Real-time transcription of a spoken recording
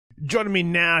Joining me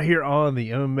now here on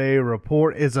the MMA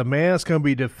Report is a man that's going to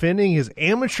be defending his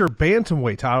amateur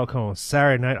bantamweight title coming on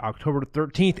Saturday night, October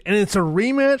 13th, and it's a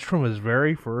rematch from his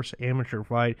very first amateur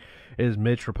fight. It is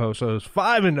Mitch Raposo. He's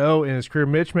 5-0 in his career.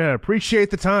 Mitch, man, I appreciate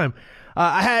the time.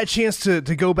 I had a chance to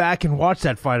go back and watch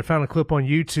that fight. I found a clip on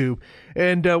YouTube,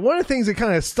 and one of the things that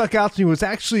kind of stuck out to me was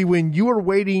actually when you were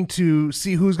waiting to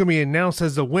see who's going to be announced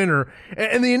as the winner,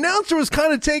 and the announcer was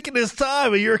kind of taking his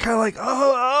time, and you were kind of like,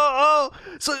 oh.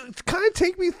 So kind of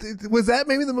take me, was that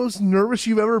maybe the most nervous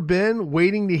you've ever been,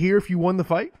 waiting to hear if you won the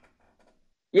fight?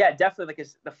 Yeah, definitely,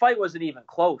 because the fight wasn't even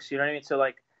close, you know what I mean? So,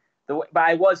 like, but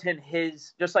I was in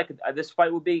his, just like this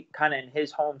fight would be kind of in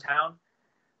his hometown.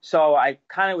 So I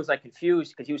kind of was like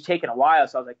confused because he was taking a while.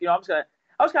 So I was like,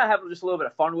 I was kind of having just a little bit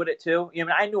of fun with it too.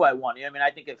 I knew I won.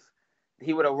 I think if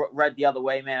he would have read the other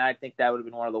way, man, I think that would have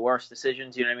been one of the worst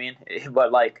decisions. You know what I mean?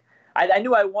 But like, I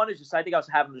knew I won. It's just I think I was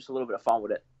having just a little bit of fun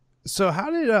with it. So how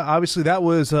did obviously that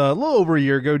was a little over a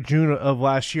year ago, June of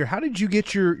last year. How did you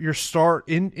get your start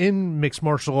in mixed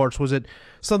martial arts? Was it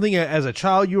something as a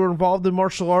child you were involved in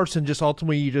martial arts, and just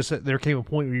ultimately there came a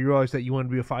point where you realized that you wanted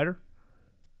to be a fighter?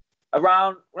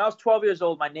 Around when I was 12 years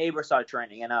old, my neighbor started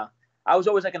training, and I was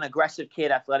always like an aggressive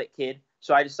kid, athletic kid.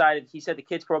 So I decided, he said the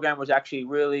kids program was actually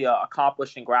really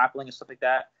accomplished in grappling and stuff like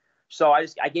that. So I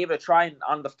gave it a try, and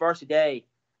on the first day,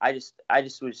 I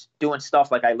just was doing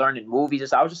stuff like I learned in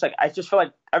movies. I just felt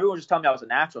like everyone was just telling me I was a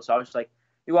natural. So I was just like,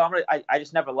 I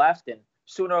just never left. And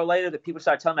sooner or later, the people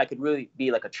started telling me I could really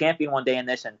be like a champion one day in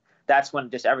this, and that's when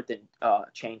just everything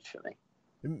changed for me.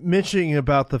 Mentioning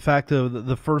about the fact of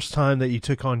the first time that you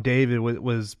took on David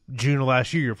was June of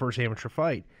last year, your first amateur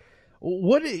fight.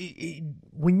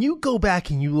 When you go back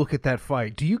and you look at that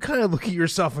fight, do you kind of look at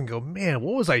yourself and go, man,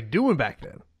 what was I doing back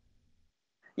then?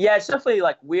 Yeah, it's definitely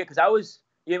like weird because obviously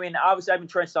I've been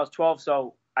training since I was 12,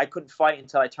 so I couldn't fight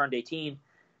until I turned 18.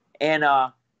 And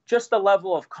just the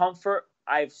level of comfort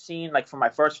I've seen, like from my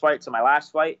first fight to my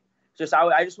last fight,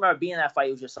 I just remember being in that fight.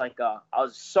 It was just like I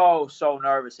was so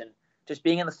nervous, and just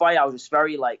being in the fight, I was just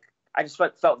very like I just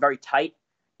felt very tight.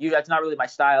 That's not really my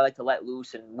style. I like to let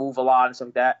loose and move a lot and stuff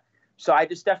like that. So I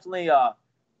just definitely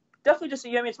just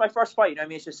it's my first fight.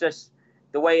 It's just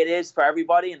the way it is for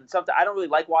everybody. And something I don't really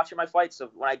like watching my fights.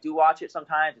 So when I do watch it,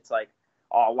 sometimes it's like,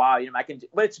 oh wow,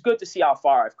 but it's good to see how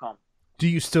far I've come. Do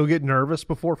you still get nervous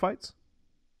before fights?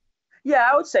 Yeah,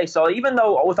 I would say so. Even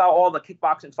though without all the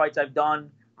kickboxing fights I've done,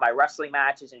 my wrestling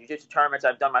matches and jiu-jitsu tournaments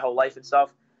I've done my whole life and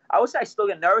stuff, I would say I still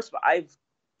get nervous, but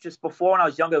before when I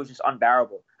was younger, it was just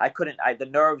unbearable. The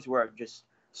nerves were just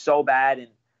so bad.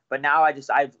 But now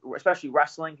especially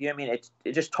wrestling, it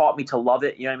just taught me to love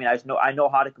it. I know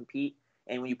how to compete.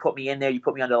 And when you put me in there, you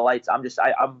put me under the lights, I'm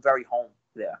very home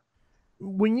there.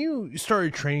 When you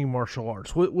started training martial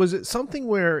arts, was it something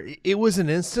where it was an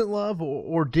instant love,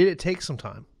 or did it take some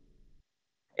time?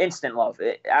 Instant love.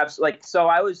 So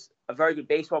I was a very good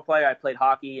baseball player. I played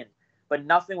hockey, but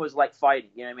nothing was like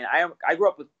fighting. I grew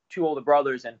up with two older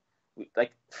brothers, and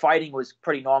like fighting was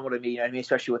pretty normal to me.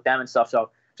 Especially with them and stuff.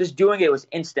 So just doing it was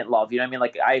instant love.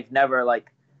 Like I've never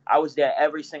I was there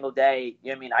every single day.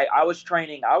 I was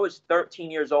training. I was 13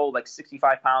 years old, like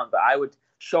 65 pounds, but I would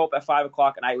show up at 5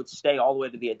 o'clock and I would stay all the way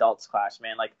to the adults class,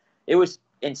 man. Like it was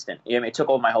instant. It took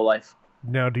over my whole life.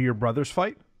 Now, do your brothers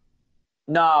fight?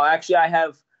 No, actually, I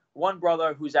have one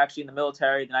brother who's actually in the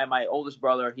military. Then I have my oldest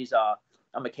brother. He's a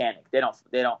mechanic. They're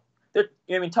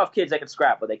tough kids. They can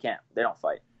scrap, but they don't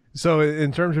fight. So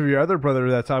in terms of your other brother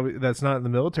that's not in the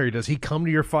military, does he come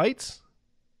to your fights?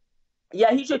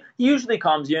 Yeah, he usually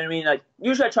comes, Like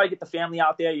usually I try to get the family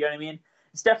out there,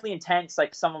 It's definitely intense,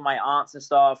 like some of my aunts and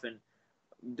stuff, and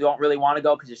don't really want to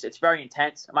go because it's very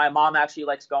intense. My mom actually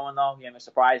likes going though,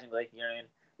 surprisingly,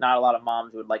 Not a lot of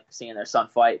moms would like seeing their son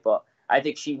fight, but I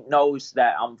think she knows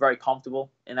that I'm very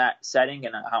comfortable in that setting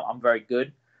and I'm very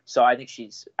good. So I think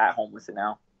she's at home with it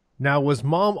now. Now, was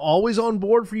mom always on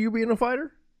board for you being a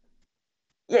fighter?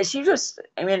 Yeah, she just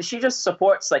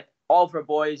supports like all of her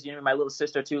boys, my little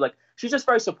sister too. Like she's just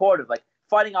very supportive. Like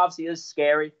fighting obviously is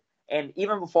scary. And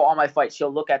even before all my fights,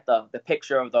 she'll look at the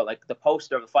picture of the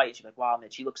poster of the fight. She's like, wow,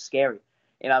 man, she looks scary.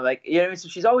 And I'm like, so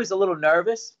she's always a little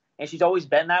nervous and she's always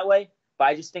been that way. But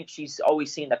I just think she's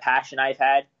always seen the passion I've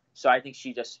had. So I think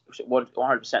she just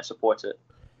 100% supports it.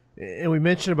 And we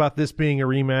mentioned about this being a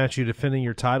rematch, you defending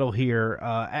your title here.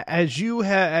 As you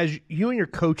and your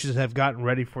coaches have gotten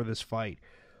ready for this fight,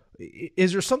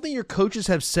 is there something your coaches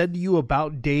have said to you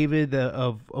about David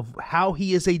of how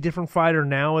he is a different fighter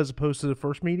now as opposed to the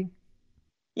first meeting?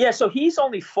 Yeah, so he's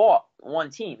only fought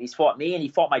one team. He's fought me and he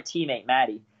fought my teammate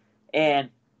Maddie. And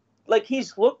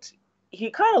he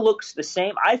kind of looks the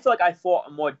same. I feel like I fought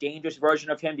a more dangerous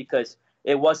version of him because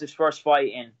it was his first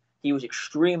fight, and he was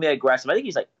extremely aggressive. I think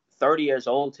he's like 30 years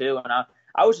old too, and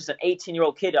I was just an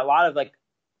 18-year-old kid. A lot of like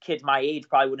kids my age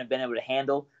probably wouldn't have been able to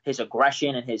handle his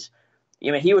aggression and his.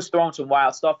 I mean, he was throwing some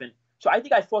wild stuff, and so I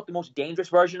think I fought the most dangerous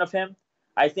version of him.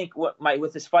 I think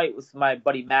with his fight with my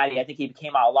buddy Matty, I think he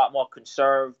came out a lot more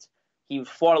conserved. He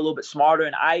fought a little bit smarter,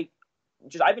 and I've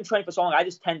been training for so long. I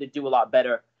just tend to do a lot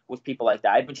better with people like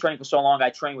that. I've been training for so long.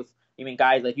 I train with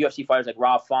guys like UFC fighters like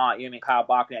Rob Font, Kyle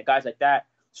Bachman, guys like that.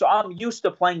 So I'm used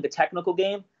to playing the technical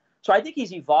game. So I think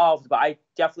he's evolved, but I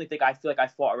definitely I feel like I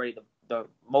fought already the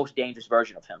most dangerous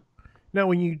version of him. Now,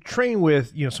 when you train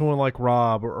with someone like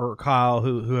Rob or Kyle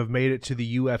who have made it to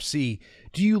the UFC,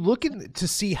 do you look to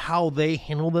see how they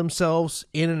handle themselves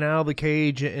in and out of the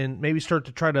cage, and maybe start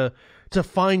to try to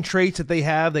find traits that they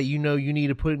have that you need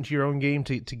to put into your own game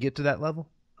to get to that level?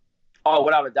 Oh,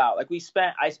 without a doubt. Like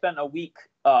I spent a week.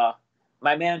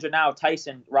 My manager now,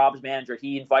 Tyson, Rob's manager,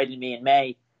 he invited me in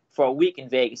May for a week in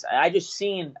Vegas, and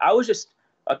I was just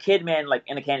a kid, man, like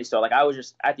in a candy store. Like I was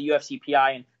just at the UFC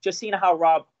PI and just seeing how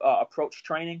Rob approached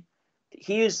training.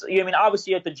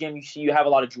 Obviously at the gym you have a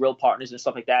lot of drill partners and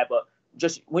stuff like that, but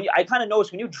just I kind of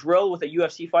noticed when you drill with a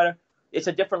UFC fighter, it's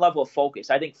a different level of focus.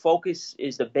 I think focus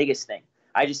is the biggest thing.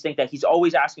 I just think that he's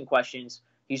always asking questions.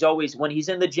 When he's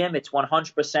in the gym, it's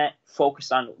 100%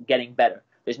 focused on getting better.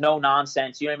 There's no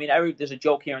nonsense. You know what I mean? There's a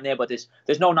joke here and there, but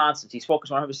there's no nonsense. He's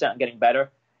focused 100% on getting better.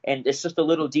 And it's just the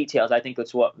little details. I think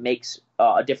that's what makes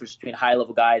a difference between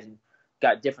high-level guys and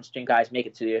got a difference between guys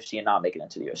making it to the UFC and not making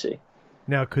it to the UFC.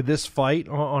 Now, could this fight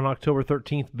on October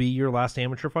 13th be your last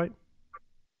amateur fight?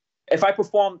 If I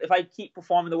keep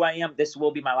performing the way I am, this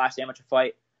will be my last amateur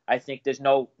fight. I think there's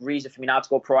no reason for me not to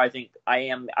go pro. I think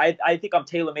I think I'm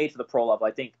tailor-made for the pro level.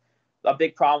 I think a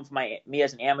big problem for me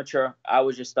as an amateur, I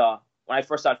was just when I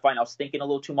first started fighting, I was thinking a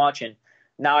little too much, and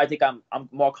now I think I'm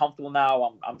more comfortable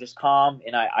now. I'm just calm,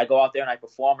 and I go out there and I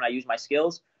perform and I use my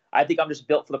skills. I think I'm just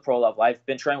built for the pro level. I've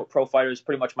been training with pro fighters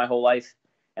pretty much my whole life,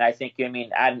 and I think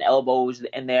adding elbows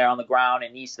in there on the ground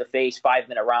and knees to the face,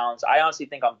 5-minute rounds. I honestly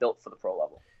think I'm built for the pro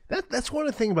level. That's one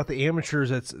of the things about the amateurs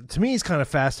that's to me is kind of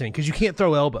fascinating because you can't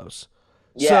throw elbows.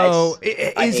 Yeah, so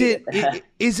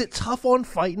is it tough on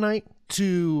fight night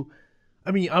to?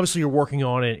 I mean, obviously you're working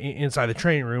on it inside the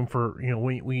training room for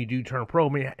when you do turn pro.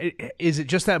 I mean, is it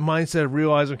just that mindset of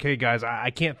realizing, okay, guys,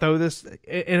 I can't throw this?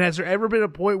 And has there ever been a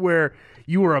point where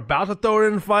you were about to throw it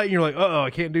in a fight and you're like, I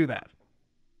can't do that?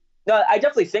 No, I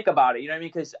definitely think about it. You know what I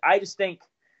mean? Because I just think,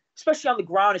 especially on the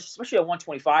ground, especially at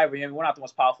 125, we're not the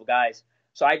most powerful guys.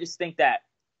 So I just think that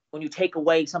when you take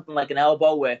away something like an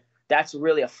elbow, where that's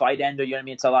really a fight ender, you know what I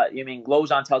mean? It's a lot.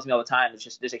 Lozon tells me all the time,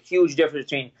 there's a huge difference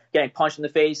between getting punched in the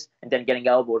face and then getting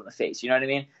elbowed in the face. You know what I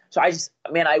mean? So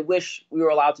I wish we were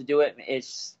allowed to do it.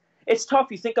 It's tough.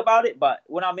 You think about it, but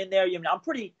when I'm in there,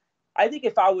 I think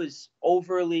if I was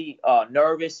overly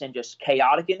nervous and just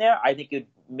chaotic in there, I think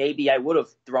maybe I would have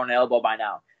thrown an elbow by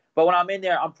now. But when I'm in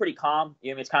there, I'm pretty calm.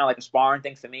 It's kind of like a sparring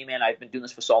thing for me, man. I've been doing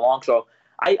this for so long, so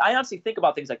I honestly think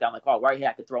about things like that. I'm like,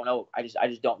 I could throw an elbow. I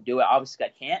just don't do it. Obviously,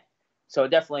 I can't. So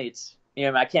definitely,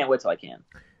 I can't wait till I can.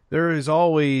 There is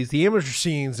always the amateur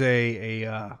scene's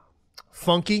a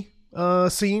funky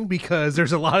scene because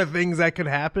there's a lot of things that could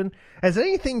happen. Has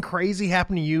anything crazy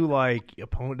happened to you, like your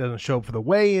opponent doesn't show up for the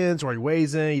weigh-ins, or he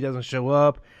weighs in, he doesn't show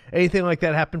up? Anything like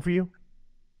that happen for you?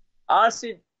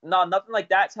 Honestly, no, nothing like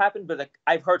that's happened. But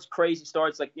I've heard crazy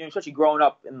stories, especially growing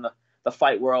up in the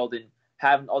fight world and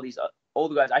having all these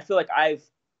older guys. I feel like I've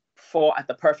fought at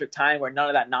the perfect time where none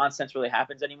of that nonsense really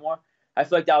happens anymore. I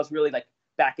feel like that was really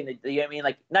back in the day. You know what I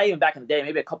mean? Not even back in the day,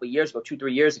 maybe a couple of years ago,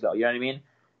 2-3 years ago. You know what I mean?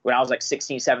 When I was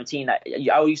 16, 17, I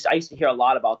used to hear a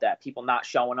lot about that, people not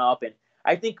showing up. And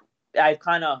I think it's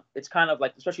kind of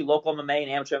especially local MMA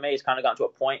and amateur MMA has kind of gotten to a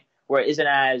point where it isn't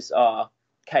as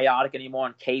chaotic anymore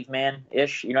and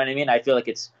caveman-ish. You know what I mean? I feel like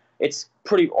it's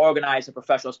pretty organized and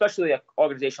professional, especially an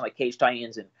organization like Cage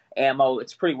Titans and Ammo.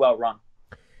 It's pretty well run.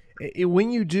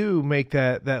 When you do make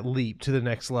that leap to the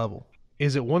next level,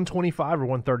 is it 125 or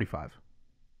 135?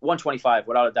 125,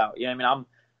 without a doubt. You know what I mean?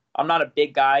 I'm not a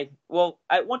big guy. Well,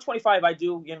 at 125, I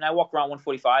do. I walk around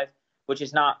 145, which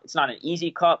is it's not an easy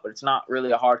cut, but it's not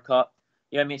really a hard cut.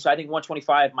 You know what I mean? So I think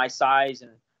 125, my size and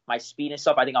my speed and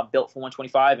stuff, I think I'm built for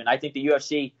 125. And I think the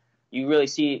UFC, you really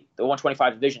see the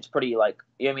 125 division is pretty you know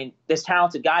what I mean? There's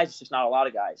talented guys, it's just not a lot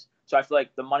of guys. So I feel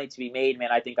like the money to be made, man,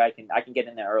 I think I can get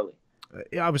in there early.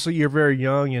 Obviously, you're very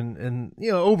young, and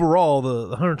overall,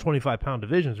 the 125-pound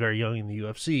division is very young in the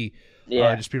UFC.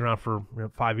 Yeah, just been around for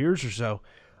 5 years or so.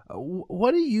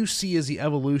 What do you see as the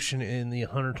evolution in the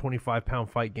 125-pound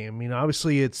fight game? I mean,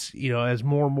 obviously, it's as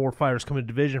more and more fighters come into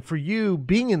division. For you,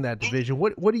 being in that division,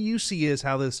 what do you see as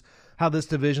how this how this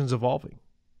division's evolving?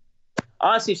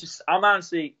 Honestly, it's just I'm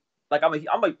honestly like I'm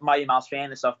a Mighty Mouse fan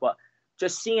and stuff, but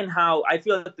just seeing how I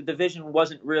feel that the division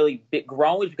wasn't really big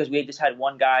growing because we just had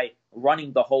one guy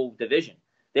running the whole division.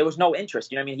 There was no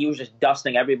interest. You know what I mean? He was just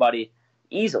dusting everybody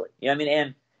easily. You know what I mean?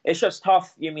 And it's just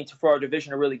tough. You know what I mean for our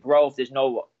division to really grow if there's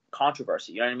no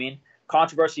controversy. You know what I mean?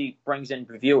 Controversy brings in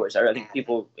viewers. I think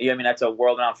people. You know what I mean? That's a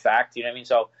world-renowned fact. You know what I mean?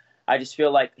 So I just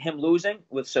feel like him losing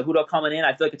with Cejudo coming in,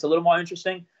 I feel like it's a little more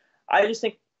interesting. I just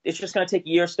think it's just going to take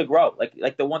years to grow. Like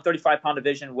the 135-pound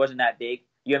division wasn't that big.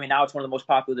 You know what I mean? Now it's one of the most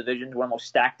popular divisions, one of the most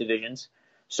stacked divisions.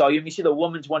 So you see the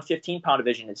women's 115-pound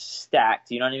division is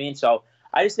stacked. You know what I mean? So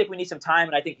I just think we need some time,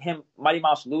 and I think Mighty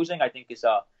Mouse losing, I think is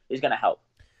going to help.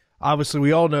 Obviously,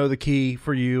 we all know the key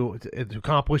for you to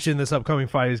accomplish in this upcoming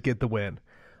fight is get the win.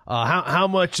 How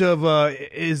much of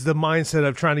is the mindset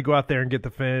of trying to go out there and get the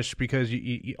finish because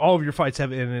you all of your fights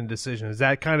have ended in decision? Is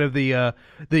that kind of the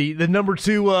number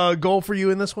two goal for you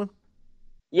in this one?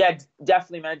 Yeah,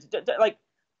 definitely, man. Like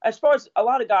as far as a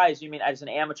lot of guys, you mean as an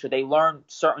amateur, they learn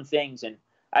certain things, and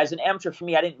as an amateur, for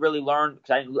me, I didn't really learn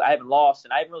because I haven't lost,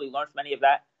 and I haven't really learned from any of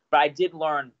that. But I did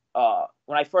learn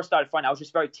when I first started fighting. I was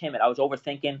just very timid. I was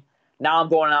overthinking. Now I'm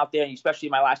going out there, and especially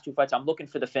my last two fights, I'm looking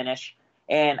for the finish.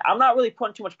 And I'm not really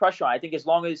putting too much pressure on. I think as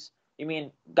long as,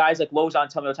 guys like Lozon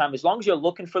tell me all the time, as long as you're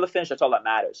looking for the finish, that's all that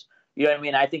matters. You know what I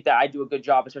mean? I think that I do a good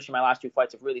job, especially my last two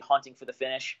fights, of really hunting for the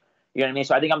finish. You know what I mean?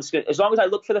 So I think I'm just good. As long as I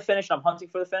look for the finish and I'm hunting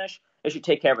for the finish, it should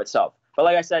take care of itself. But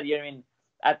like I said, you know what I mean?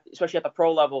 Especially at the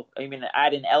pro level,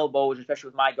 add in elbows, especially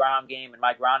with my ground game and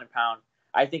my ground and pound,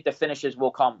 I think the finishes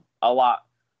will come a lot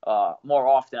more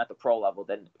often at the pro level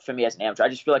than for me as an amateur. I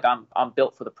just feel like I'm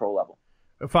built for the pro level.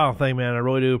 Final thing, man, I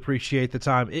really do appreciate the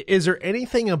time. Is there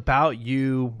anything about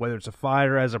you, whether it's a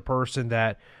fighter as a person,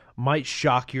 that might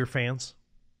shock your fans?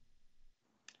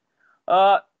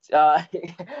 Yeah.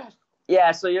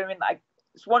 So you know what I mean?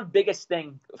 It's one biggest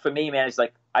thing for me, man. Is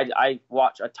like I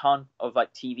watch a ton of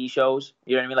like TV shows.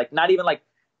 You know what I mean? Like not even like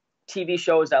TV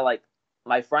shows that like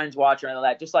my friends watch or anything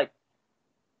like that. Just like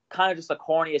kind of just the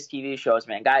corniest TV shows,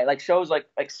 man. Like shows like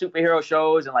superhero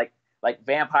shows and like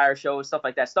vampire shows, stuff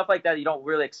like that you don't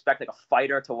really expect like a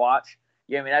fighter to watch.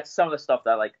 You know what I mean? That's some of the stuff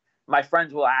that like my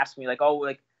friends will ask me, like, oh,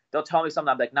 like they'll tell me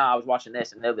something. I'm like, nah, I was watching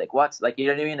this, and they'll be like, what? Like, you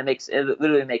know what I mean? It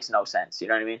literally makes no sense. You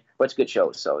know what I mean? But it's good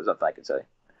shows, so it's nothing I can say.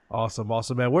 Awesome,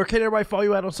 man. Where can everybody follow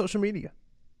you at on social media?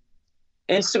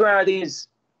 Instagram is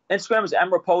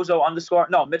 @MRaposo_.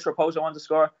 No, Mitch Raposo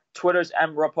 _. Twitter's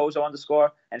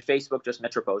 @MRaposo_, and Facebook just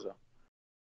Mitch Raposo.